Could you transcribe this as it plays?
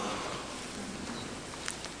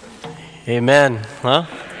Amen. Huh?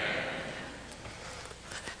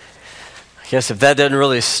 I guess if that doesn't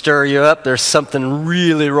really stir you up, there's something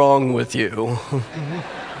really wrong with you.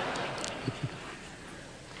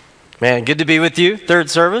 Man, good to be with you. Third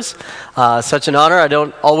service. Such an honor. I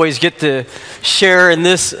don't always get to share in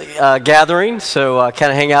this gathering, so I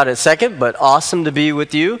kind of hang out at second, but awesome to be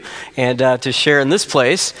with you and to share in this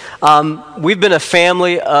place. We've been a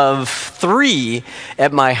family of 3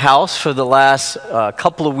 at my house for the last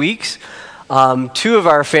couple of weeks. 2 of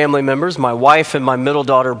our family members, my wife and my middle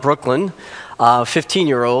daughter, Brooklyn,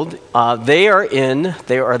 15-year-old,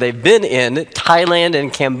 they've been in Thailand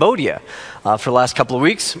and Cambodia for the last couple of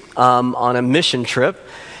weeks on a mission trip,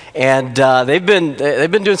 and they've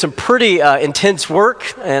been doing some pretty intense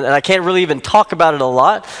work, and I can't really even talk about it a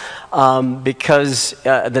lot because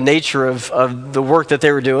the nature of the work that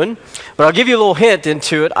they were doing. But I'll give you a little hint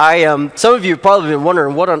into it. Some of you have probably been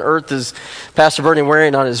wondering what on earth is Pastor Bernie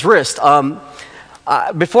wearing on his wrist.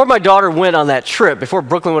 Before my daughter went on that trip, before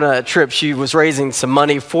Brooklyn went on that trip, she was raising some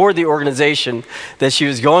money for the organization that she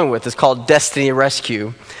was going with. It's called Destiny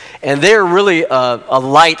Rescue. And they're really a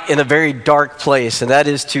light in a very dark place, and that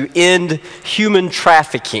is to end human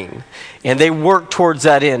trafficking. And they work towards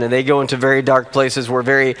that end, and they go into very dark places where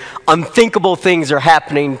very unthinkable things are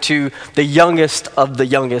happening to the youngest of the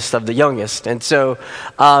youngest of the youngest. And so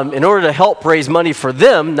in order to help raise money for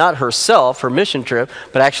them, not herself, her mission trip,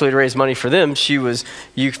 but actually to raise money for them,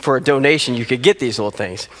 for a donation, you could get these little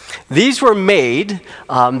things. These were made,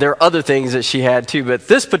 there are other things that she had too, but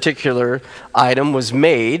this particular item was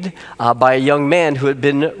made by a young man who had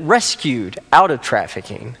been rescued out of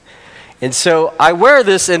trafficking. And so I wear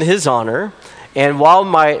this in his honor, and while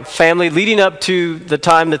my family, leading up to the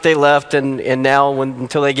time that they left and now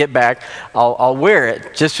until they get back, I'll wear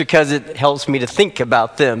it just because it helps me to think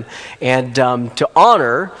about them and to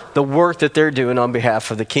honor the work that they're doing on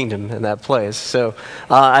behalf of the kingdom in that place. So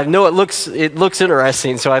I know it looks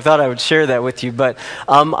interesting, so I thought I would share that with you. But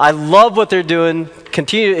I love what they're doing.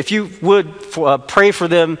 Continue, if you would, pray for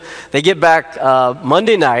them. They get back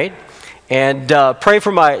Monday night. And pray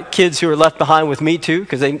for my kids who are left behind with me too,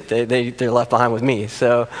 because they're left behind with me.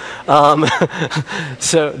 So,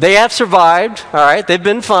 so they have survived. All right, they've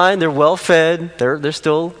been fine. They're well fed. They're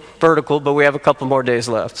still vertical, but we have a couple more days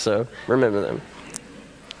left. So remember them.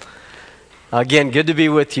 Again, good to be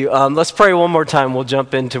with you. Let's pray one more time. We'll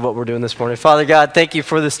jump into what we're doing this morning. Father God, thank you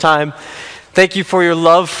for this time. Thank you for your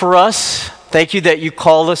love for us. Thank you that you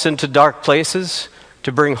call us into dark places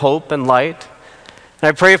to bring hope and light. And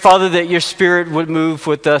I pray, Father, that your Spirit would move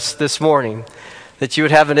with us this morning, that you would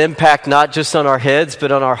have an impact not just on our heads,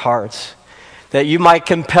 but on our hearts, that you might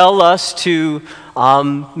compel us to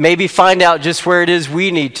maybe find out just where it is we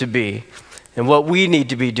need to be and what we need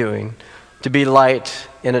to be doing to be light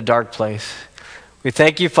in a dark place. We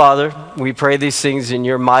thank you, Father. We pray these things in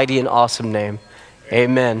your mighty and awesome name.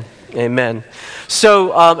 Amen. Amen.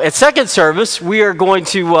 So at second service, we're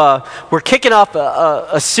kicking off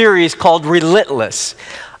a series called Relentless.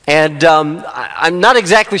 And I'm not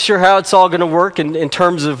exactly sure how it's all going to work in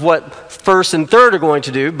terms of what first and third are going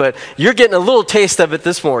to do, but you're getting a little taste of it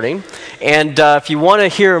this morning. And if you want to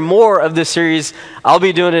hear more of this series, I'll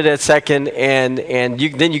be doing it at second, and then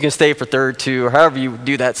you can stay for third too, or however you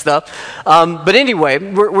do that stuff. But anyway,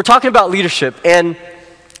 we're talking about leadership, and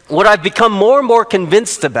what I've become more and more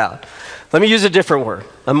convinced about, let me use a different word,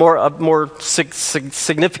 a more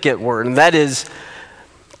significant word, and that is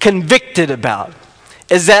convicted about,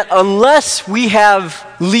 is that unless we have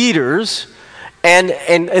leaders and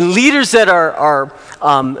leaders that are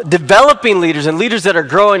developing leaders and leaders that are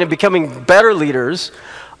growing and becoming better leaders,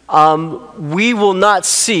 we will not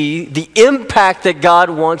see the impact that God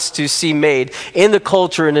wants to see made in the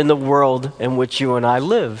culture and in the world in which you and I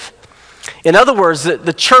live. In other words,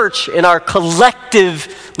 the church in our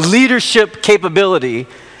collective leadership capability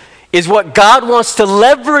is what God wants to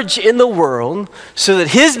leverage in the world so that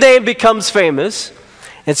his name becomes famous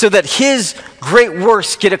and so that his great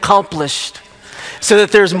works get accomplished, so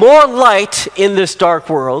that there's more light in this dark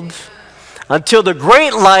world until the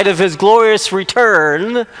great light of his glorious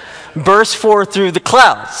return bursts forth through the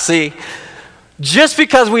clouds. See, just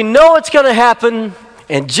because we know it's going to happen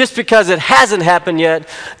and just because it hasn't happened yet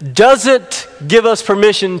doesn't give us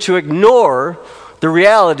permission to ignore the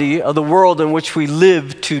reality of the world in which we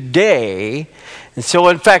live today. And so,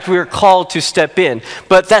 in fact, we are called to step in.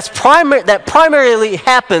 But that primarily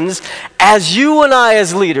happens as you and I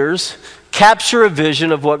as leaders capture a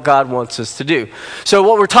vision of what God wants us to do. So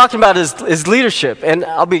what we're talking about is leadership. And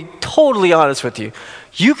I'll be totally honest with you.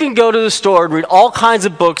 You can go to the store and read all kinds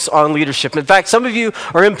of books on leadership. In fact, some of you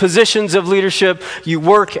are in positions of leadership. You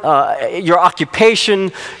work, your occupation,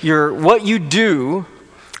 what you do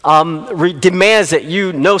demands that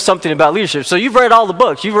you know something about leadership. So you've read all the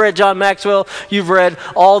books. You've read John Maxwell. You've read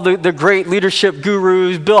all the great leadership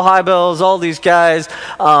gurus, Bill Hybels, all these guys.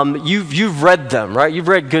 You've read them, right? You've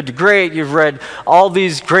read Good to Great. You've read all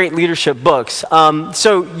these great leadership books.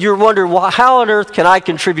 So you're wondering, well, how on earth can I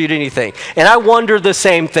contribute anything? And I wonder the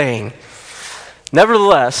same thing.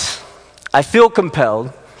 Nevertheless, I feel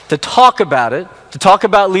compelled to talk about it, to talk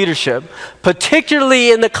about leadership,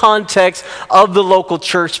 particularly in the context of the local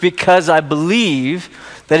church, because I believe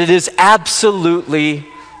that it is absolutely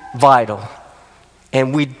vital.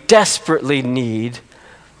 And we desperately need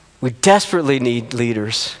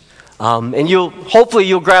leaders. And hopefully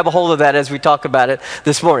you'll grab a hold of that as we talk about it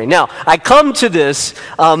this morning. Now, I come to this,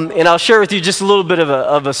 and I'll share with you just a little bit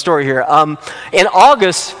of a story here. In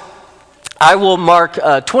August, I will mark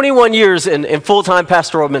 21 years in full-time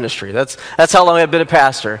pastoral ministry. That's how long I've been a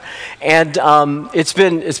pastor, and it's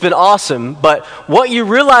been awesome. But what you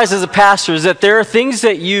realize as a pastor is that there are things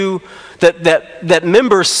that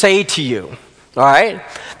members say to you. All right,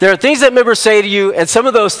 there are things that members say to you, and some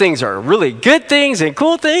of those things are really good things and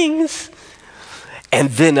cool things. And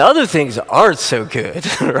then other things aren't so good,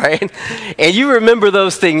 right? And you remember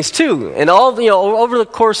those things too. And over the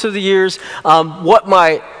course of the years,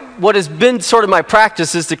 what has been sort of my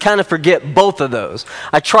practice is to kind of forget both of those.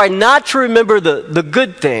 I try not to remember the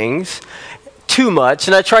good things too much,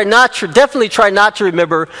 and I definitely try not to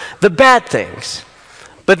remember the bad things.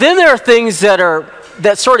 But then there are things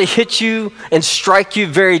that sort of hit you and strike you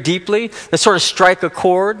very deeply, that sort of strike a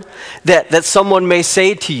chord that someone may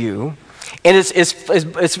say to you. And it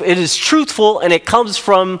is truthful, and it comes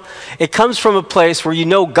from a place where you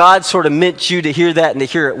know God sort of meant you to hear that and to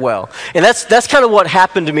hear it well. And that's kind of what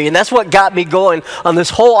happened to me, and that's what got me going on this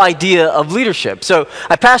whole idea of leadership. So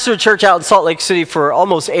I pastored a church out in Salt Lake City for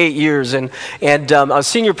almost 8 years, and I was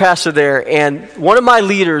senior pastor there. And one of my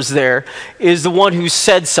leaders there is the one who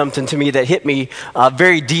said something to me that hit me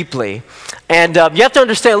very deeply. And you have to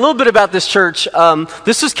understand a little bit about this church.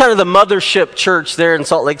 This was kind of the mothership church there in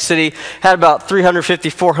Salt Lake City. Had about 350,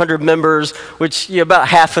 400 members, which about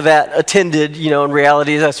half of that attended. In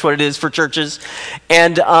reality, that's what it is for churches.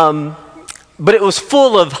 And but it was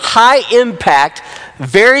full of high impact,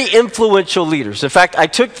 very influential leaders. In fact, I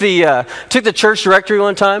took the church directory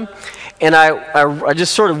one time, and I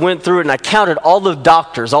just sort of went through it, and I counted all the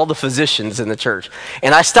doctors, all the physicians in the church,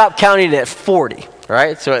 and I stopped counting at 40.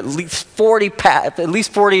 Right, so at least 40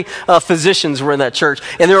 physicians were in that church,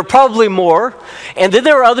 and there were probably more. And then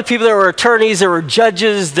there were other people. There were attorneys, there were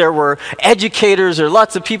judges, there were educators. There were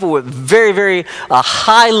lots of people with very, very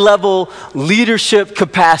high-level leadership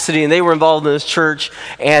capacity, and they were involved in this church.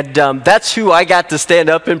 And that's who I got to stand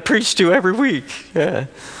up and preach to every week. Yeah.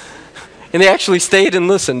 And they actually stayed and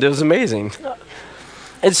listened. It was amazing.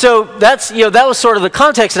 And so that was sort of the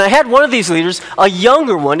context. And I had one of these leaders, a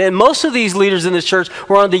younger one, and most of these leaders in this church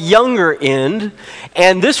were on the younger end.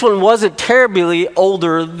 And this one wasn't terribly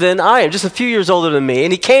older than I am, just a few years older than me.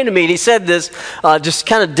 And he came to me and he said this, just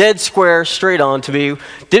kind of dead square, straight on to me.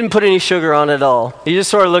 Didn't put any sugar on it at all. He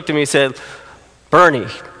just sort of looked at me and said, "Bernie,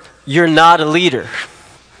 you're not a leader.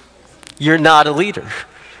 You're not a leader."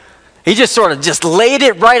 He just sort of just laid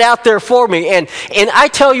it right out there for me. And I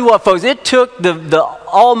tell you what, folks, it took the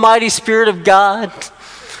almighty Spirit of God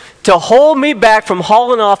to hold me back from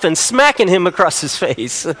hauling off and smacking him across his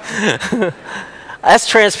face. That's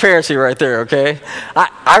transparency right there, okay?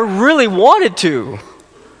 I really wanted to.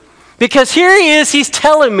 Because here he is, he's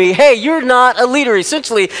telling me, hey, you're not a leader.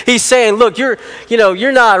 Essentially, he's saying, look, you're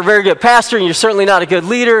not a very good pastor, and you're certainly not a good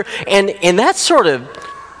leader. And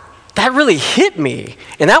that really hit me.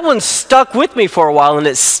 And that one stuck with me for a while, and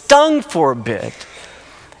it stung for a bit.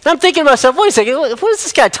 And I'm thinking to myself, wait a second, what is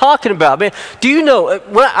this guy talking about? Man, do you know,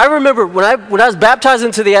 I remember when I was baptized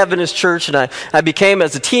into the Adventist church, and I became,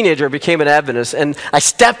 as a teenager, I became an Adventist, and I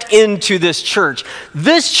stepped into this church.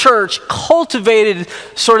 This church cultivated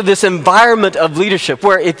sort of this environment of leadership,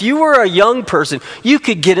 where if you were a young person, you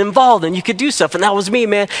could get involved, and you could do stuff, and that was me,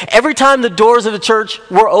 man. Every time the doors of the church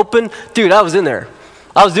were open, dude, I was in there.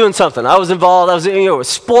 I was doing something. I was involved. I was, with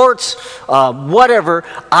sports, whatever.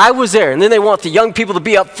 I was there. And then they want the young people to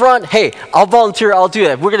be up front. Hey, I'll volunteer. I'll do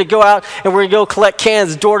that. We're going to go out and we're going to go collect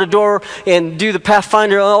cans door to door and do the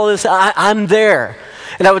Pathfinder and all this. I'm there.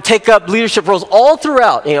 And I would take up leadership roles all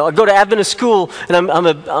throughout. I go to Adventist school, and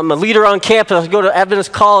I'm a leader on campus. I go to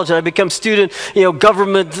Adventist college, and I become student,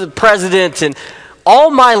 government president. And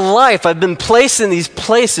all my life, I've been placed in these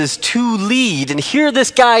places to lead. And here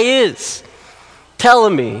this guy is,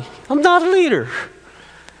 telling me, I'm not a leader.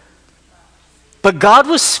 But God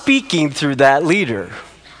was speaking through that leader.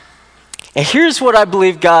 And here's what I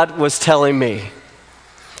believe God was telling me.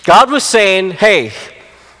 God was saying, hey,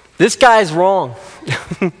 this guy's wrong.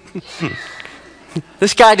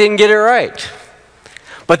 This guy didn't get it right.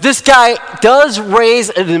 But this guy does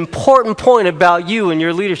raise an important point about you and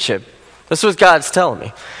your leadership. That's what God's telling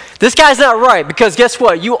me. This guy's not right because guess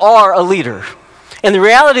what? You are a leader. And the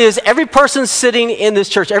reality is every person sitting in this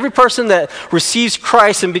church, every person that receives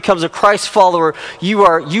Christ and becomes a Christ follower, you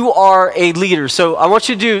are a leader. So I want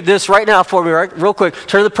you to do this right now for me, right? Real quick.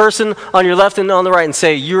 Turn to the person on your left and on the right and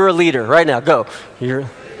say, you're a leader. Right now, go. You're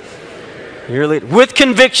a leader. With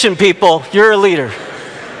conviction, people, you're a leader.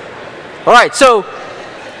 All right, so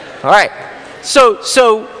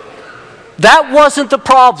that wasn't the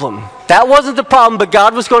problem. That wasn't the problem, but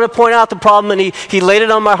God was going to point out the problem, and he laid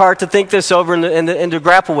it on my heart to think this over and to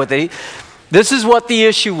grapple with it. This is what the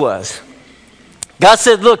issue was. God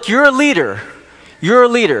said, look, you're a leader,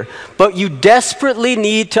 but you desperately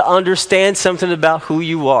need to understand something about who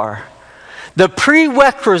you are. The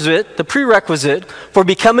prerequisite for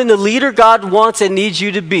becoming the leader God wants and needs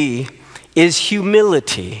you to be is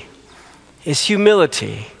humility.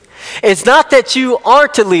 It's not that you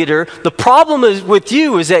aren't a leader. The problem with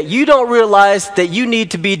you is that you don't realize that you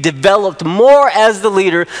need to be developed more as the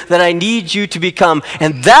leader that I need you to become.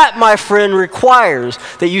 And that, my friend, requires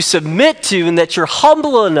that you submit to and that you're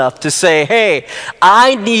humble enough to say, hey,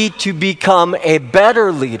 I need to become a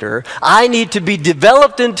better leader. I need to be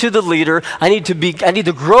developed into the leader. I need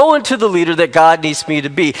to grow into the leader that God needs me to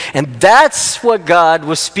be. And that's what God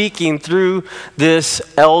was speaking through this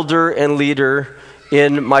elder and leader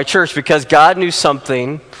in my church, because God knew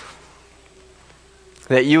something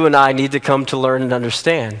that you and I need to come to learn and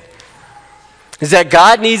understand. Is that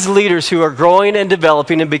God needs leaders who are growing and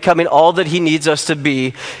developing and becoming all that he needs us to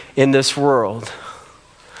be in this world.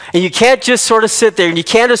 And you can't just sort of sit there and you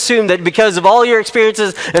can't assume that because of all your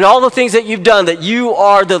experiences and all the things that you've done that you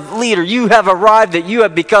are the leader. You have arrived, that you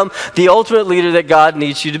have become the ultimate leader that God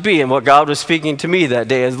needs you to be. And what God was speaking to me that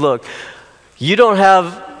day is, look, you don't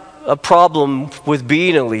have a problem with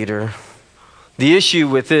being a leader. The issue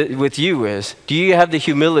with you is, do you have the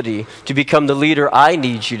humility to become the leader I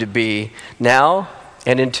need you to be now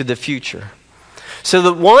and into the future? So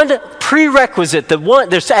the one prerequisite,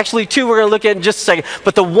 there's actually two we're going to look at in just a second,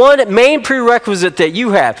 but the one main prerequisite that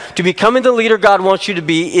you have to becoming the leader God wants you to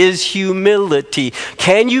be is humility.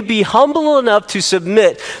 Can you be humble enough to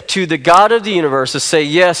submit to the God of the universe to say,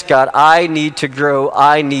 yes, God, I need to grow,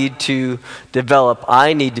 I need to develop,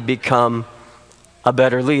 I need to become a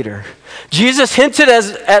better leader? Jesus hinted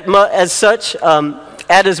at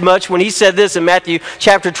as much when he said this in Matthew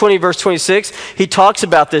chapter 20, verse 26. He talks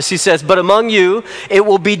about this. He says, but among you, it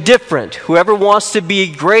will be different. Whoever wants to be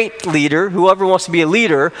a great leader, whoever wants to be a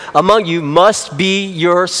leader among you must be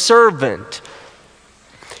your servant.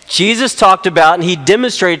 Jesus talked about, and he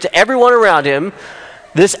demonstrated to everyone around him,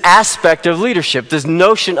 this aspect of leadership, this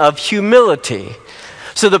notion of humility.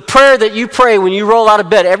 So the prayer that you pray when you roll out of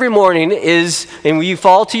bed every morning is, and when you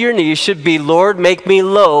fall to your knees, should be, Lord, make me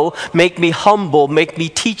low, make me humble, make me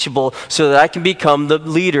teachable so that I can become the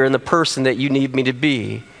leader and the person that you need me to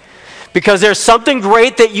be. Because there's something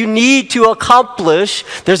great that you need to accomplish.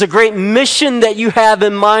 There's a great mission that you have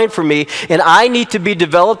in mind for me, and I need to be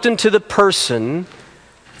developed into the person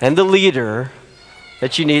and the leader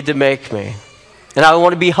that you need to make me. And I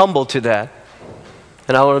want to be humble to that.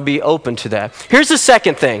 And I want to be open to that. Here's the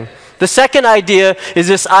second thing. The second idea is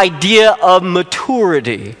this idea of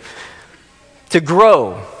maturity. To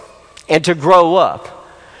grow and to grow up.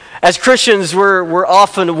 As Christians, we're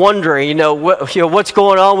often wondering, what's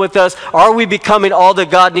going on with us? Are we becoming all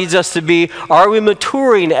that God needs us to be? Are we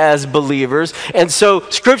maturing as believers? And so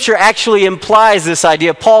Scripture actually implies this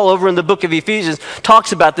idea. Paul, over in the book of Ephesians,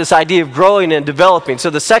 talks about this idea of growing and developing.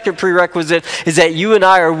 So the second prerequisite is that you and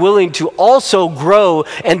I are willing to also grow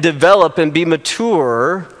and develop and be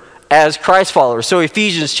mature as Christ followers. So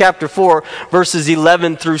Ephesians chapter 4, verses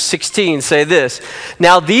 11 through 16 say this.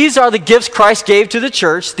 Now these are the gifts Christ gave to the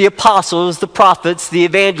church, the apostles, the prophets, the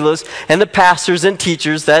evangelists, and the pastors and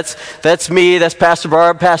teachers. That's me, that's Pastor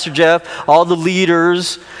Barb, Pastor Jeff, all the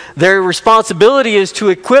leaders. Their responsibility is to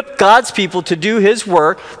equip God's people to do his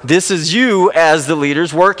work. This is you as the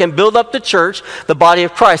leaders, work and build up the church, the body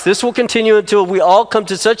of Christ. This will continue until we all come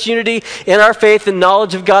to such unity in our faith and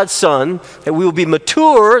knowledge of God's Son that we will be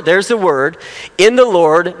mature, there's the word, in the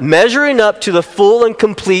Lord, measuring up to the full and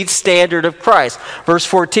complete standard of Christ. Verse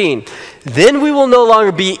 14, then we will no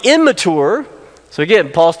longer be immature. So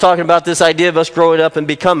again, Paul's talking about this idea of us growing up and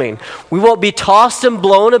becoming. We won't be tossed and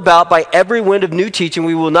blown about by every wind of new teaching.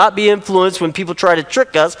 We will not be influenced when people try to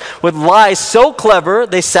trick us with lies so clever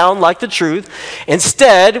they sound like the truth.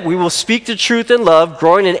 Instead, we will speak the truth in love,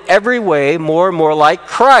 growing in every way more and more like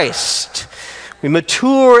Christ. We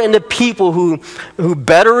mature into people who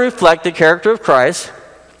better reflect the character of Christ,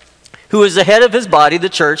 who is the head of his body, the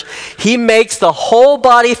church. He makes the whole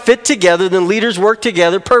body fit together, then leaders work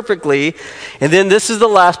together perfectly. And then this is the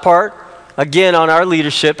last part, again on our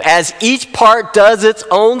leadership. As each part does its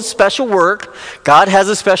own special work, God has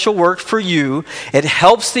a special work for you. It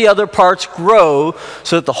helps the other parts grow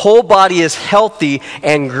so that the whole body is healthy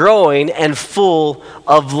and growing and full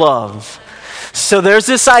of love. So there's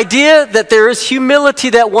this idea that there is humility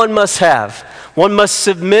that one must have. One must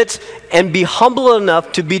submit and be humble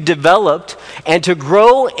enough to be developed and to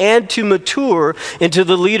grow and to mature into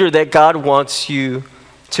the leader that God wants you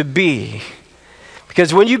to be.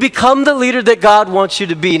 Because when you become the leader that God wants you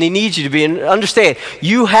to be and he needs you to be, and understand,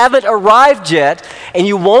 you haven't arrived yet and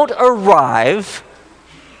you won't arrive.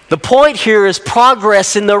 The point here is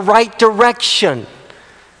progress in the right direction.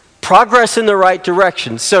 Progress in the right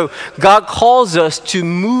direction. So God calls us to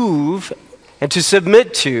move and to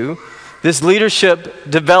submit to this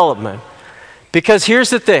leadership development. Because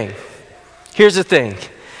here's the thing.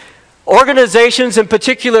 Organizations, in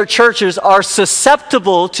particular churches, are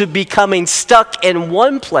susceptible to becoming stuck in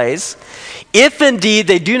one place if indeed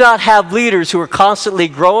they do not have leaders who are constantly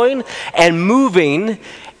growing and moving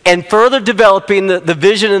and further developing the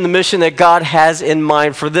vision and the mission that God has in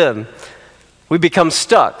mind for them. We become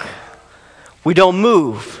stuck. We don't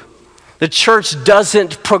move. The church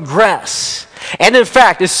doesn't progress. And in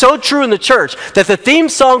fact, it's so true in the church that the theme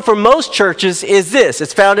song for most churches is this.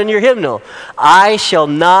 It's found in your hymnal. I shall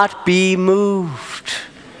not be moved.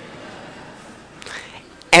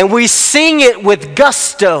 And we sing it with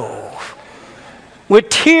gusto, with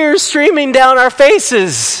tears streaming down our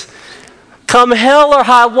faces. Come hell or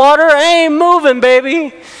high water, I ain't moving,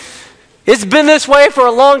 baby. It's been this way for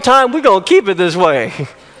a long time. We're going to keep it this way.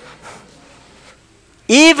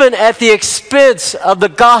 Even at the expense of the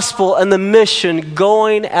gospel and the mission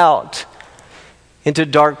going out into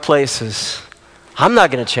dark places. I'm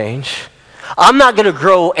not going to change. I'm not going to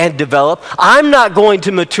grow and develop. I'm not going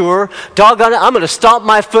to mature. Doggone it, I'm going to stomp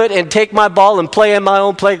my foot and take my ball and play in my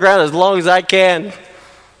own playground as long as I can.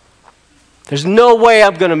 There's no way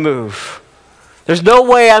I'm going to move. There's no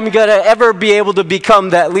way I'm going to ever be able to become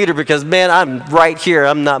that leader because, man, I'm right here.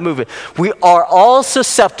 I'm not moving. We are all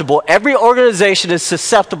susceptible. Every organization is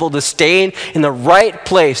susceptible to staying in the right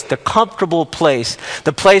place, the comfortable place,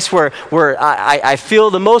 the place where I feel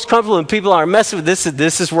the most comfortable and people aren't messing with this.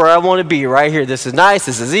 This is where I want to be right here. This is nice.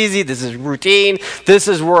 This is easy. This is routine. This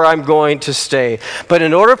is where I'm going to stay. But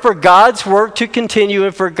in order for God's work to continue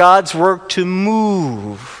and for God's work to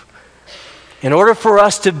move, in order for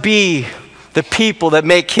us to be the people that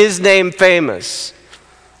make his name famous,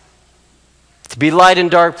 to be light in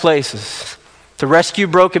dark places, to rescue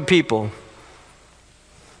broken people,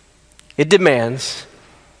 it demands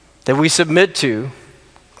that we submit to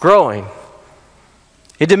growing.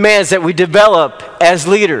 It demands that we develop as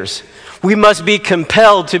leaders. We must be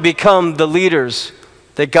compelled to become the leaders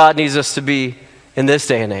that God needs us to be in this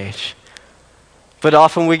day and age. But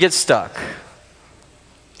often we get stuck.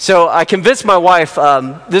 So I convinced my wife,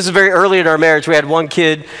 this is very early in our marriage, we had one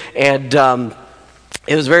kid, and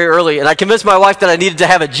it was very early, and I convinced my wife that I needed to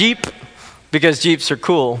have a Jeep, because Jeeps are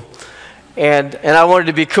cool. And I wanted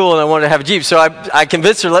to be cool, and I wanted to have a Jeep, so I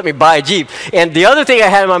convinced her to let me buy a Jeep. And the other thing I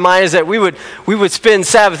had in my mind is that we would spend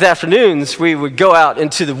Sabbath afternoons, we would go out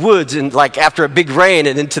into the woods, and like after a big rain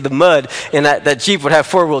and into the mud, and that Jeep would have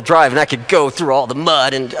four-wheel drive, and I could go through all the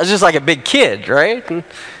mud, and I was just like a big kid, right?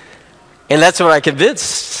 And that's what I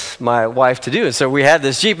convinced my wife to do. And so we had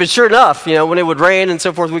this Jeep. And sure enough, when it would rain and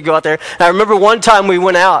so forth, we'd go out there. And I remember one time we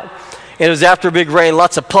went out, and it was after a big rain,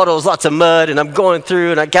 lots of puddles, lots of mud, and I'm going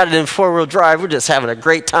through, and I got it in four-wheel drive. We're just having a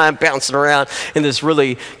great time bouncing around in this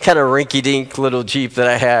really kind of rinky-dink little Jeep that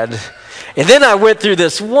I had. And then I went through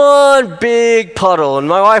this one big puddle, and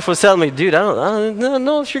my wife was telling me, dude, I don't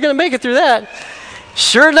know if you're going to make it through that.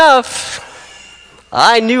 Sure enough,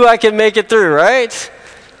 I knew I could make it through, right?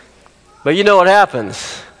 But you know what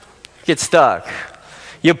happens? You get stuck.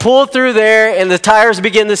 You pull through there, and the tires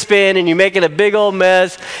begin to spin, and you're making a big old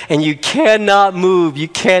mess, and you cannot move. You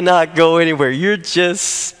cannot go anywhere. You're just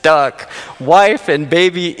stuck. Wife and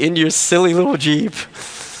baby in your silly little Jeep.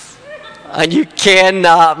 And you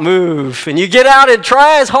cannot move. And you get out and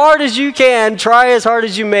try as hard as you can, try as hard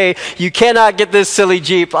as you may. You cannot get this silly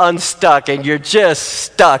Jeep unstuck, and you're just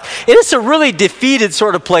stuck. And it's a really defeated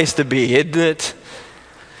sort of place to be, isn't it?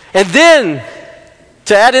 And then,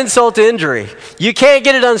 to add insult to injury, you can't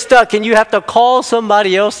get it unstuck, and you have to call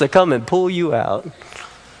somebody else to come and pull you out.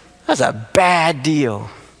 That's a bad deal.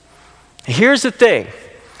 Here's the thing.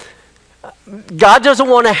 God doesn't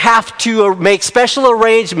want to have to make special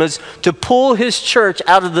arrangements to pull his church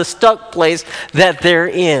out of the stuck place that they're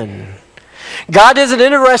in. God isn't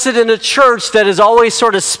interested in a church that is always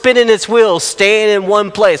sort of spinning its wheels, staying in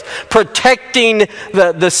one place, protecting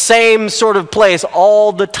the same sort of place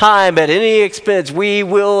all the time at any expense. We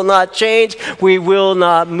will not change. We will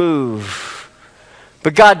not move.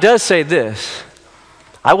 But God does say this.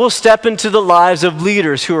 I will step into the lives of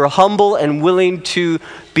leaders who are humble and willing to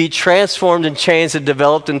be transformed and changed and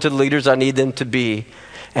developed into the leaders I need them to be.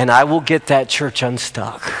 And I will get that church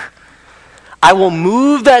unstuck. I will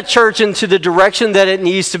move that church into the direction that it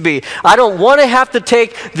needs to be. I don't want to have to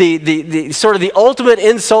take the sort of the ultimate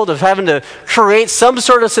insult of having to create some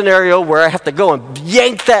sort of scenario where I have to go and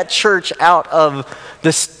yank that church out of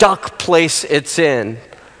the stuck place it's in.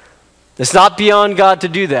 It's not beyond God to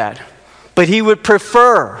do that. But he would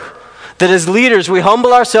prefer that as leaders we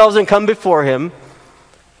humble ourselves and come before him,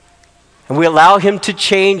 and we allow him to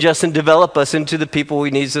change us and develop us into the people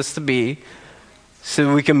he needs us to be, so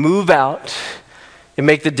that we can move out and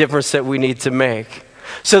make the difference that we need to make.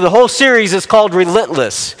 So the whole series is called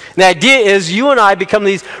Relentless. And the idea is you and I become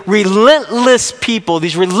these relentless people,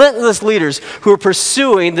 these relentless leaders who are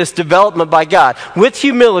pursuing this development by God. With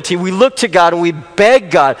humility, we look to God and we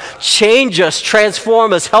beg God, change us,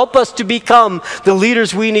 transform us, help us to become the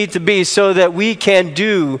leaders we need to be so that we can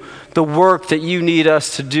do the work that you need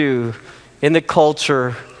us to do in the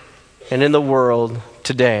culture and in the world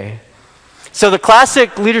today. So the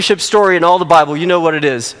classic leadership story in all the Bible, you know what it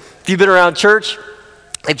is. If you've been around church,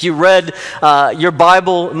 if you read your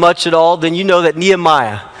Bible much at all, then you know that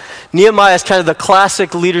Nehemiah is kind of the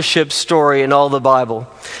classic leadership story in all the Bible.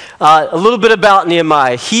 A little bit about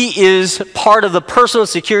Nehemiah. He is part of the personal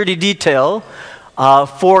security detail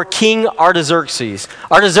for King Artaxerxes.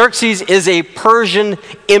 Artaxerxes is a Persian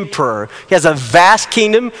emperor. He has a vast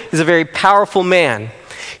kingdom. He's a very powerful man.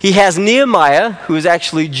 He has Nehemiah, who is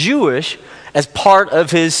actually Jewish, as part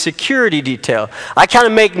of his security detail. I kind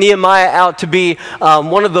of make Nehemiah out to be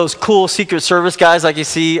one of those cool Secret Service guys like you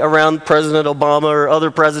see around President Obama or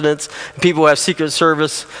other presidents. People who have Secret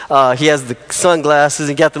Service. He has the sunglasses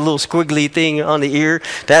and got the little squiggly thing on the ear.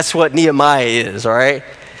 That's what Nehemiah is, all right?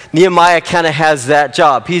 Nehemiah kind of has that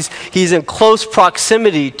job. He's in close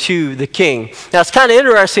proximity to the king. Now, it's kind of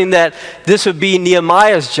interesting that this would be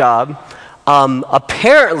Nehemiah's job.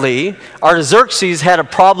 Apparently, Artaxerxes had a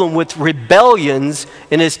problem with rebellions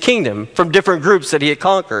in his kingdom from different groups that he had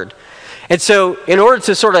conquered. And so, in order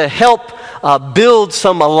to sort of help build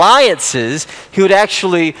some alliances, he would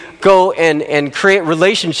actually go and create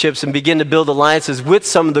relationships and begin to build alliances with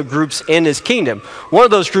some of the groups in his kingdom. One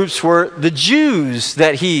of those groups were the Jews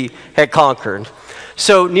that he had conquered.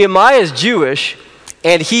 So, Nehemiah is Jewish,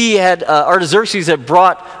 and he had Artaxerxes had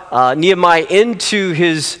brought Nehemiah into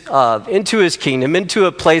his kingdom, into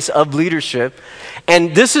a place of leadership.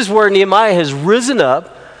 And this is where Nehemiah has risen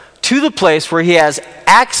up to the place where he has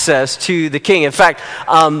access to the king. In fact,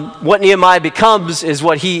 what Nehemiah becomes is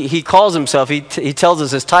what he calls himself. He tells us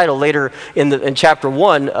his title later in chapter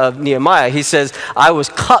 1 of Nehemiah. He says, I was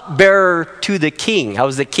cupbearer to the king. I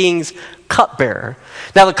was the king's cupbearer.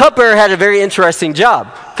 Now, the cupbearer had a very interesting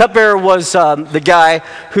job. Cupbearer was the guy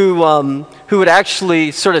who would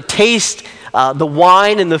actually sort of taste the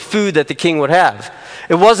wine and the food that the king would have.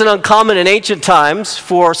 It wasn't uncommon in ancient times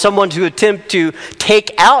for someone to attempt to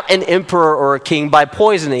take out an emperor or a king by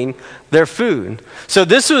poisoning their food. So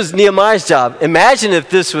this was Nehemiah's job. Imagine if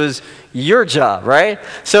this was your job, right?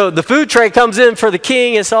 So the food tray comes in for the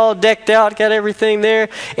king. It's all decked out, got everything there.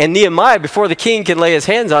 And Nehemiah, before the king can lay his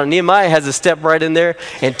hands on it, Nehemiah has to step right in there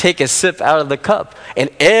and take a sip out of the cup. And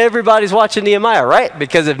everybody's watching Nehemiah, right?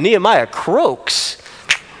 Because if Nehemiah croaks,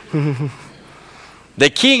 the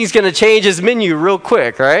king's going to change his menu real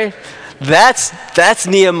quick, right? That's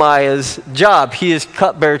Nehemiah's job. He is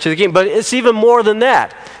cupbearer to the king. But it's even more than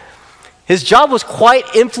that. His job was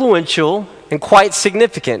quite influential and quite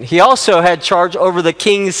significant. He also had charge over the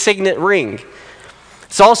king's signet ring.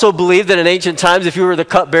 It's also believed that in ancient times, if you were the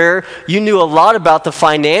cupbearer, you knew a lot about the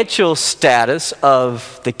financial status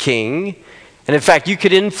of the king. And in fact, you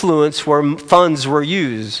could influence where funds were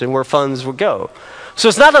used and where funds would go. So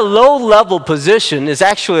it's not a low-level position. It's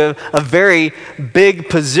actually a very big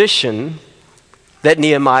position that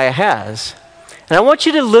Nehemiah has. And I want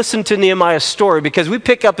you to listen to Nehemiah's story, because we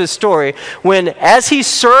pick up his story when, as he's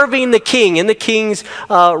serving the king in the king's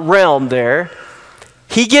realm there,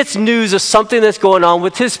 he gets news of something that's going on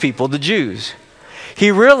with his people, the Jews.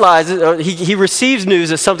 He realizes, he receives news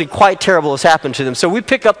that something quite terrible has happened to them. So we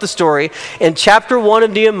pick up the story in chapter 1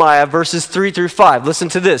 of Nehemiah, verses 3 through 5. Listen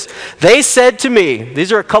to this. They said to me,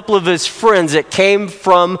 these are a couple of his friends that came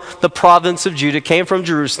from the province of Judah, came from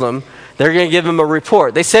Jerusalem. They're going to give him a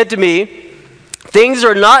report. They said to me, things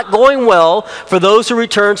are not going well for those who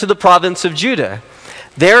return to the province of Judah.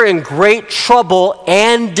 They're in great trouble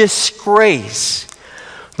and disgrace.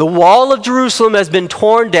 The wall of Jerusalem has been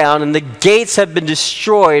torn down and the gates have been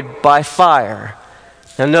destroyed by fire.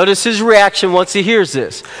 Now notice his reaction once he hears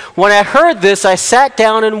this. When I heard this, I sat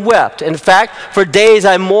down and wept. In fact, for days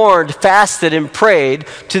I mourned, fasted, and prayed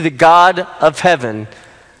to the God of heaven.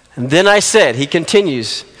 And then I said, he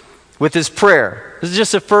continues with his prayer. This is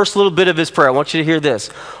just the first little bit of his prayer. I want you to hear this.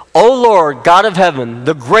 O Lord, God of heaven,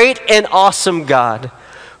 the great and awesome God,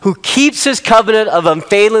 who keeps his covenant of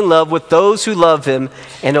unfailing love with those who love him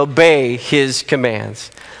and obey his commands.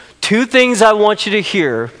 Two things I want you to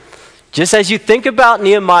hear, just as you think about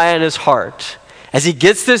Nehemiah in his heart, as he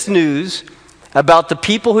gets this news about the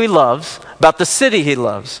people he loves, about the city he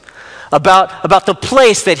loves, about the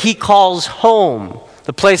place that he calls home,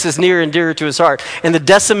 the place is near and dear to his heart, and the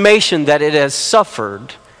decimation that it has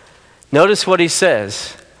suffered. Notice what he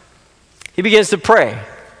says. He begins to pray.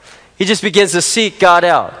 He just begins to seek God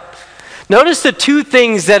out. Notice the two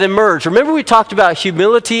things that emerge. Remember, we talked about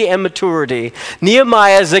humility and maturity.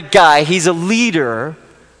 Nehemiah is a guy, he's a leader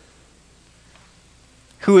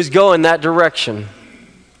who is going that direction.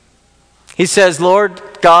 He says, Lord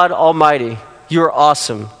God Almighty, you are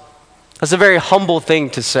awesome. That's a very humble thing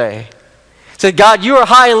to say. He said, God, you are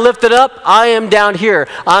high and lifted up. I am down here.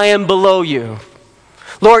 I am below you.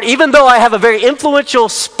 Lord, even though I have a very influential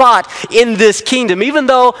spot in this kingdom, even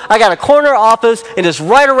though I got a corner office and it's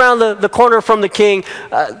right around the corner from the king,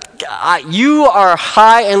 you are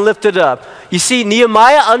high and lifted up. You see,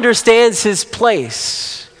 Nehemiah understands his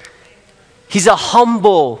place. He's a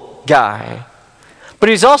humble guy, but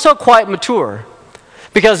he's also quite mature,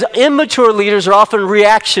 because immature leaders are often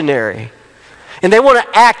reactionary. And they want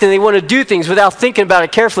to act and they want to do things without thinking about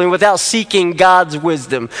it carefully and without seeking God's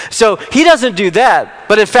wisdom. So he doesn't do that.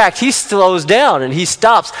 But in fact, he slows down and he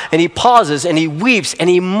stops and he pauses and he weeps and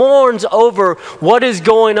he mourns over what is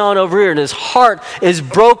going on over here. And his heart is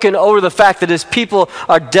broken over the fact that his people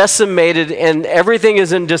are decimated and everything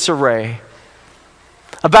is in disarray.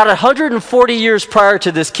 About 140 years prior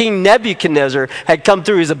to this, King Nebuchadnezzar had come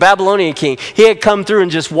through. He's a Babylonian king. He had come through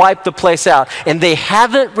and just wiped the place out. And they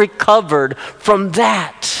haven't recovered from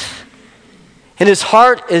that. And his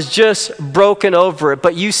heart is just broken over it.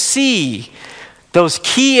 But you see those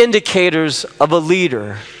key indicators of a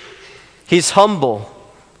leader. He's humble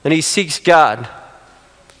and he seeks God. And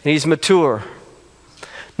he's mature.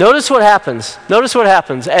 Notice what happens. Notice what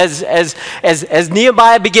happens as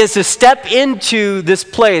Nehemiah begins to step into this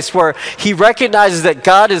place where he recognizes that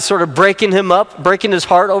God is sort of breaking him up, breaking his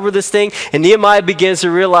heart over this thing. And Nehemiah begins to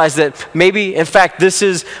realize that maybe, in fact, this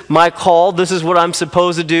is my call. This is what I'm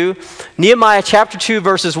supposed to do. Nehemiah chapter 2,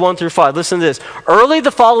 verses 1 through 5. Listen to this. Early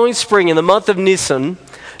the following spring, in the month of Nisan,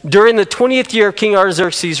 during the 20th year of King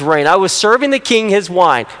Artaxerxes' reign, I was serving the king his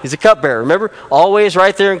wine. He's a cupbearer, remember? Always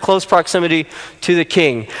right there in close proximity to the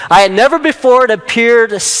king. I had never before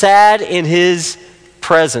appeared sad in his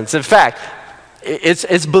presence. In fact,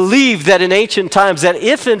 it's believed that in ancient times that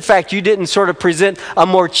if in fact you didn't sort of present a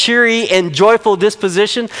more cheery and joyful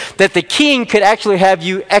disposition, that the king could actually have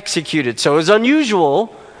you executed. So it was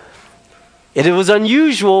unusual. It was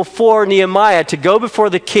unusual for Nehemiah to go before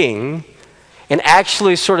the king and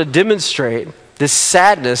actually sort of demonstrate this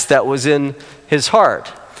sadness that was in his heart.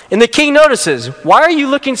 And the king notices, why are you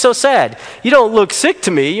looking so sad? You don't look sick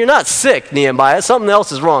to me. You're not sick, Nehemiah. Something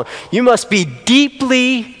else is wrong. You must be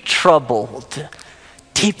deeply troubled.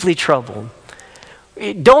 Deeply troubled.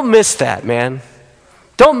 Don't miss that, man.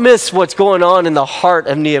 Don't miss what's going on in the heart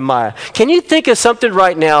of Nehemiah. Can you think of something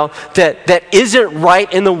right now that isn't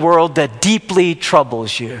right in the world that deeply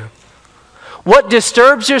troubles you? What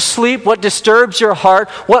disturbs your sleep? What disturbs your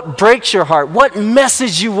heart? What breaks your heart? What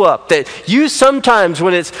messes you up? That you sometimes,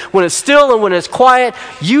 when it's still and when it's quiet,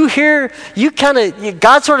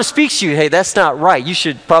 God sort of speaks to you. Hey, that's not right. You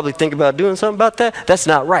should probably think about doing something about that. That's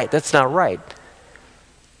not right. That's not right.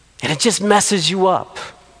 And it just messes you up.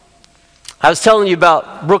 I was telling you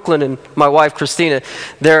about Brooklyn and my wife, Christina.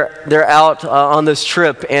 They're out on this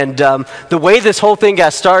trip. And the way this whole thing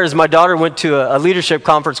got started is my daughter went to a leadership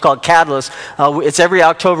conference called Catalyst. It's every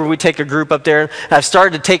October we take a group up there. And I've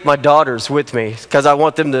started to take my daughters with me because I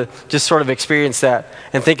want them to just sort of experience that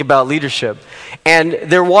and think about leadership.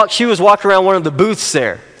 And she was walking around one of the booths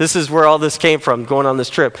there. This is where all this came from, going on this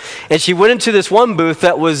trip. And she went into this one booth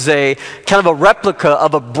that was a kind of a replica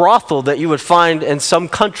of a brothel that you would find in some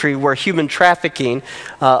country where human trafficking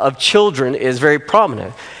of children is very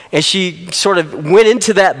prominent. And she sort of went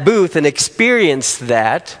into that booth and experienced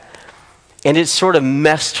that, and it sort of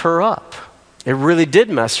messed her up. It really did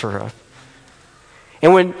mess her up.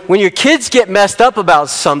 And when your kids get messed up about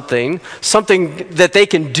something that they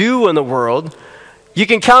can do in the world, you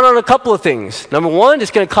can count on a couple of things. Number one,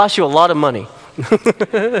 it's going to cost you a lot of money.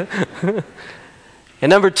 And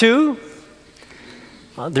number two,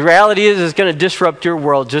 the reality is it's going to disrupt your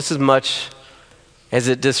world just as much as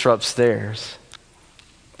it disrupts theirs.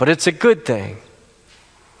 But it's a good thing.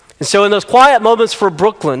 And so in those quiet moments for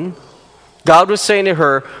Brooklyn, God was saying to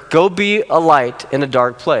her, go be a light in a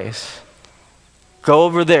dark place. Go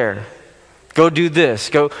over there. Go do this.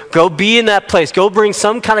 Go be in that place. Go bring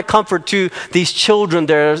some kind of comfort to these children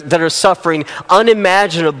that are suffering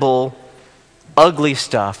unimaginable, ugly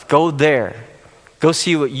stuff. Go there. Go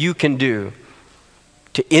see what you can do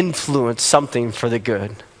to influence something for the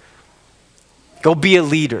good. Go be a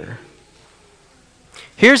leader.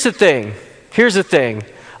 Here's the thing.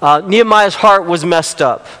 Nehemiah's heart was messed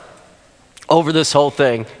up over this whole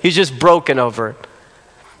thing. He's just broken over it.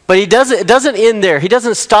 But it doesn't end there. He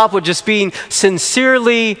doesn't stop with just being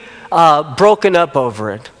sincerely broken up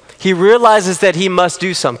over it. He realizes that he must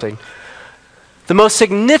do something. The most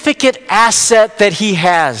significant asset that he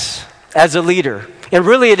has as a leader, and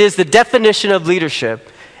really it is the definition of leadership,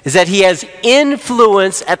 is that he has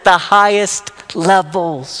influence at the highest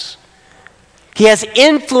levels. He has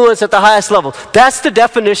influence at the highest level. That's the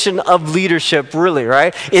definition of leadership, really,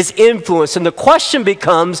 right? Is influence. And the question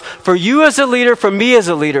becomes, for you as a leader, for me as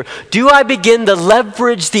a leader, do I begin to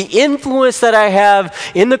leverage the influence that I have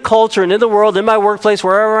in the culture and in the world, in my workplace,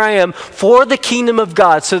 wherever I am, for the kingdom of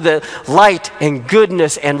God, so that light and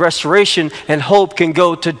goodness and restoration and hope can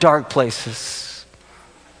go to dark places?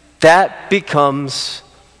 That becomes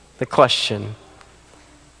the question.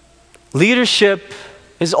 Leadership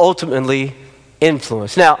is ultimately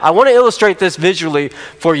influence. Now, I want to illustrate this visually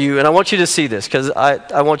for you, and I want you to see this because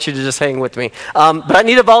I want you to just hang with me. But I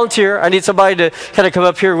need a volunteer. I need somebody to kind of come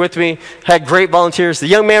up here with me. Had great volunteers. The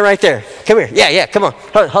young man right there. Come here. Yeah, come on.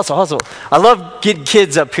 Hustle. I love getting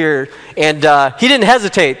kids up here, and he didn't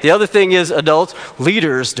hesitate. The other thing is adults,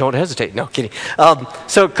 leaders don't hesitate. No, kidding.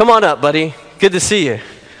 So come on up, buddy. Good to see you.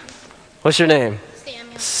 What's your name?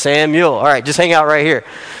 Samuel. All right, just hang out right here.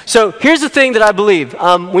 So here's the thing that I believe.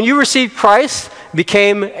 When you received Christ,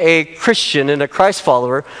 became a Christian and a Christ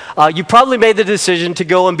follower, you probably made the decision to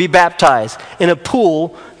go and be baptized in a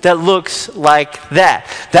pool that looks like that.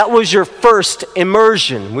 That was your first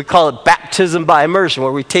immersion. We call it baptism by immersion,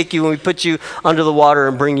 where we take you and we put you under the water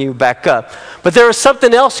and bring you back up. But there was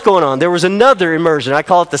something else going on. There was another immersion. I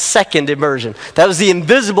call it the second immersion. That was the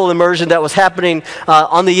invisible immersion that was happening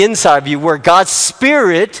on the inside of you, where God's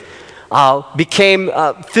Spirit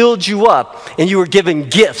filled you up, and you were given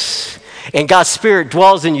gifts. And God's Spirit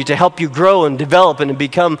dwells in you to help you grow and develop and to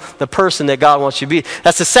become the person that God wants you to be.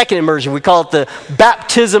 That's the second immersion. We call it the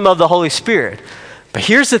baptism of the Holy Spirit. But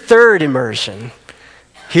here's the third immersion.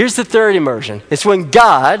 It's when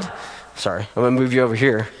God, sorry, I'm going to move you over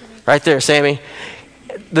here. Right there, Sammy.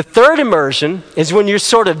 The third immersion is when you're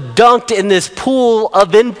sort of dunked in this pool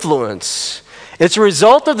of influence. It's a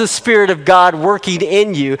result of the Spirit of God working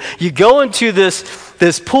in you. You go into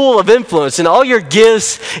this pool of influence, and all your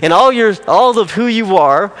gifts and all of who you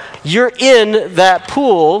are, you're in that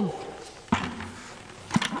pool,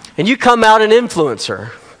 and you come out an influencer.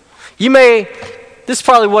 This is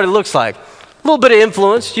probably what it looks like. A little bit of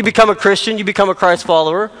influence. You become a Christian, you become a Christ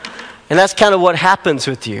follower, And that's kind of what happens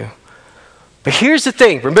with you. But here's the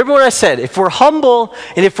thing. Remember what I said. If we're humble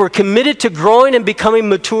and if we're committed to growing and becoming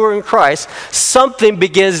mature in Christ, something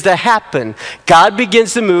begins to happen. God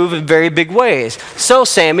begins to move in very big ways. So,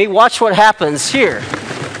 Sammy, watch what happens here.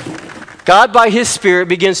 God, by his Spirit,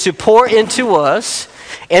 begins to pour into us,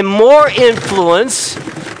 and more and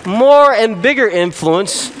bigger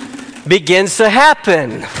influence begins to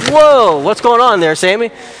happen. Whoa, what's going on there,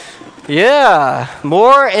 Sammy? Yeah,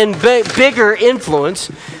 more and bigger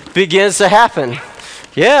influence begins to happen.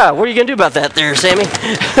 Yeah, what are you going to do about that there, Sammy?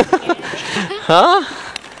 Huh?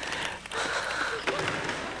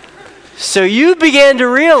 So you began to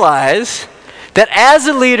realize that as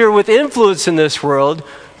a leader with influence in this world,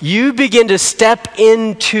 you begin to step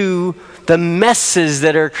into the messes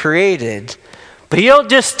that are created. But you don't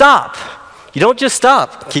just stop. You don't just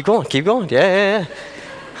stop. Keep going. Yeah.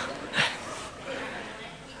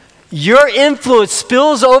 Your influence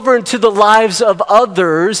spills over into the lives of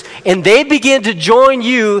others, and they begin to join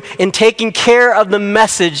you in taking care of the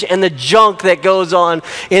message and the junk that goes on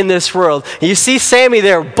in this world. And you see Sammy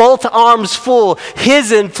there, both arms full.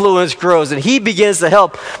 His influence grows, and he begins to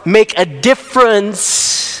help make a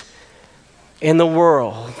difference in the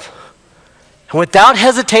world. And without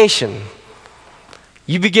hesitation,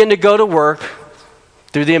 you begin to go to work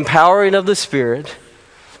through the empowering of the Spirit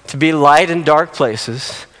to be light in dark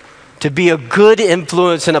places, to be a good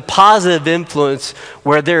influence and a positive influence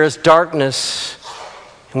where there is darkness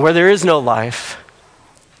and where there is no life.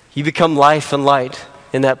 You become life and light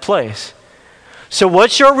in that place. So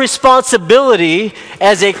what's your responsibility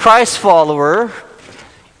as a Christ follower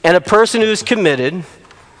and a person who's committed?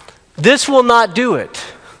 This will not do it.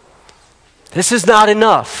 This is not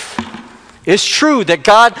enough. It's true that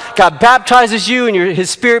God baptizes you and his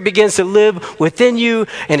Spirit begins to live within you,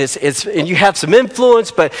 and and you have some influence,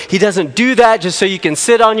 but he doesn't do that just so you can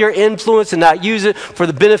sit on your influence and not use it for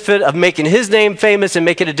the benefit of making his name famous and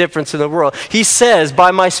making a difference in the world. He says, by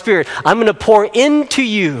my Spirit, I'm going to pour into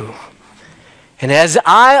you. And as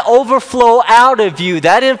I overflow out of you,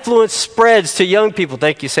 that influence spreads to young people.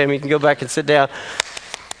 Thank you, Sammy. You can go back and sit down.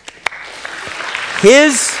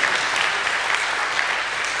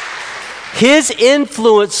 His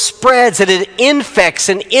influence spreads and it infects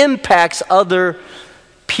and impacts other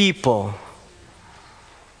people.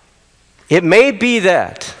 It may be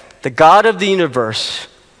that the God of the universe,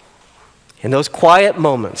 in those quiet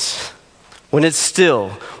moments, when it's still,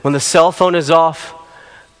 when the cell phone is off,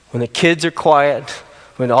 when the kids are quiet,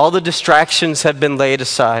 when all the distractions have been laid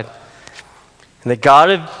aside, and the God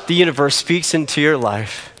of the universe speaks into your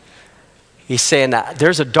life, he's saying,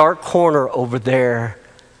 there's a dark corner over there.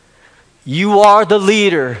 You are the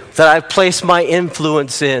leader that I've placed my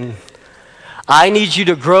influence in. I need you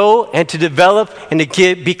to grow and to develop and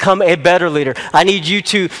to become a better leader. I need you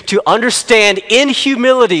to understand in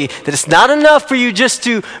humility that it's not enough for you just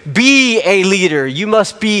to be a leader. You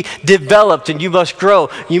must be developed and you must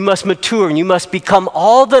grow. You must mature and you must become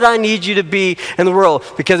all that I need you to be in the world.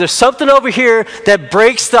 Because there's something over here that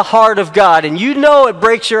breaks the heart of God. And you know it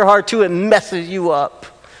breaks your heart too. It messes you up.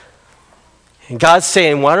 And God's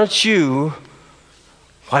saying, why don't you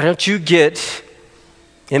get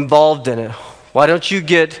involved in it? Why don't you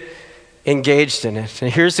get engaged in it? And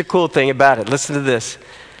here's the cool thing about it. Listen to this.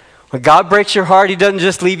 When God breaks your heart, he doesn't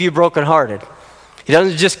just leave you brokenhearted. He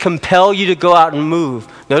doesn't just compel you to go out and move.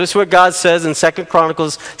 Notice what God says in 2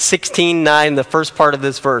 Chronicles 16:9, the first part of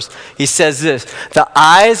this verse. He says this, the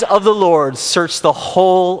eyes of the Lord search the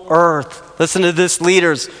whole earth. Listen to this,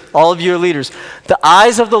 leaders, all of you are leaders. The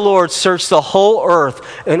eyes of the Lord search the whole earth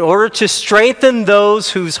in order to strengthen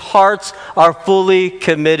those whose hearts are fully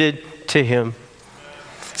committed to him.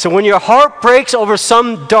 So when your heart breaks over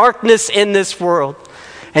some darkness in this world,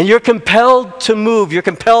 and you're compelled to move, you're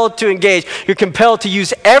compelled to engage, you're compelled to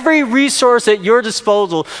use every resource at your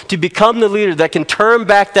disposal to become the leader that can turn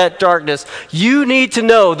back that darkness, you need to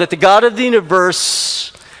know that the God of the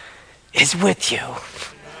universe is with you.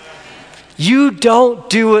 You don't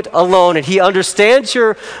do it alone, and he understands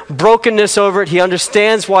your brokenness over it. He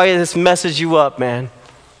understands why this messes you up, man.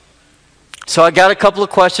 So I got a couple of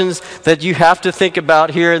questions that you have to think about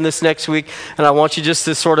here in this next week, and I want you just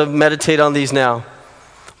to sort of meditate on these now.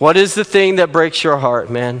 What is the thing that breaks your heart,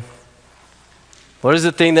 man? What is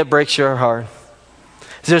the thing that breaks your heart?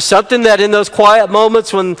 Is there something that in those quiet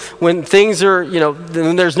moments when things are,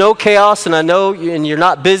 when there's no chaos, and I know, and you're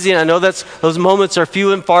not busy, and I know those moments are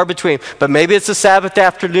few and far between, but maybe it's a Sabbath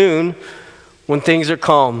afternoon when things are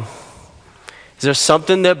calm. Is there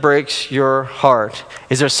something that breaks your heart?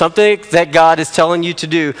 Is there something that God is telling you to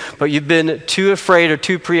do, but you've been too afraid or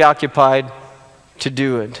too preoccupied to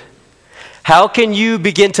do it? How can you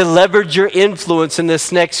begin to leverage your influence in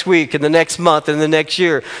this next week, in the next month, in the next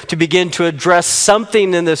year, to begin to address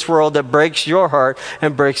something in this world that breaks your heart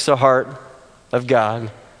and breaks the heart of God?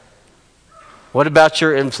 What about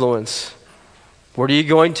your influence? What are you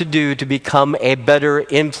going to do to become a better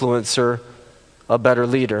influencer, a better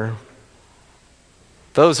leader?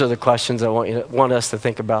 Those are the questions I want us to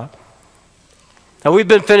think about. Now, we've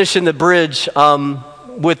been finishing the bridge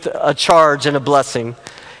with a charge and a blessing.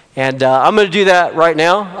 And I'm going to do that right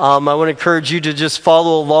now. I want to encourage you to just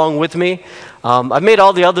follow along with me. I've made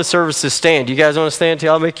all the other services stand. You guys want to stand too?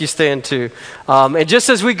 I'll make you stand too. And just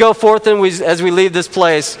as we go forth and as we leave this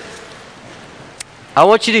place, I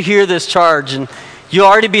want you to hear this charge. And you'll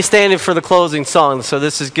already be standing for the closing song, so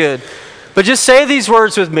this is good. But just say these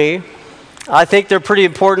words with me. I think they're pretty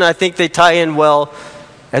important. I think they tie in well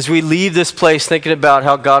as we leave this place thinking about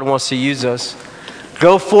how God wants to use us.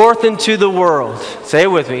 Go forth into the world, say it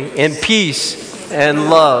with me, in peace and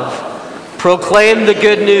love. Proclaim the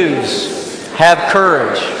good news. Have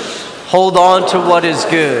courage. Hold on to what is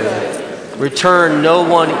good. Return no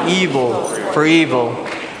one evil for evil.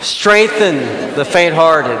 Strengthen the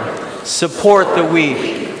faint-hearted. Support the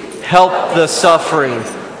weak. Help the suffering.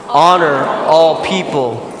 Honor all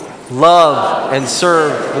people. Love and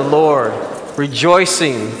serve the Lord.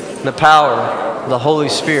 Rejoicing in the power of the Holy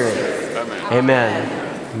Spirit. Amen.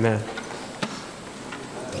 Amen.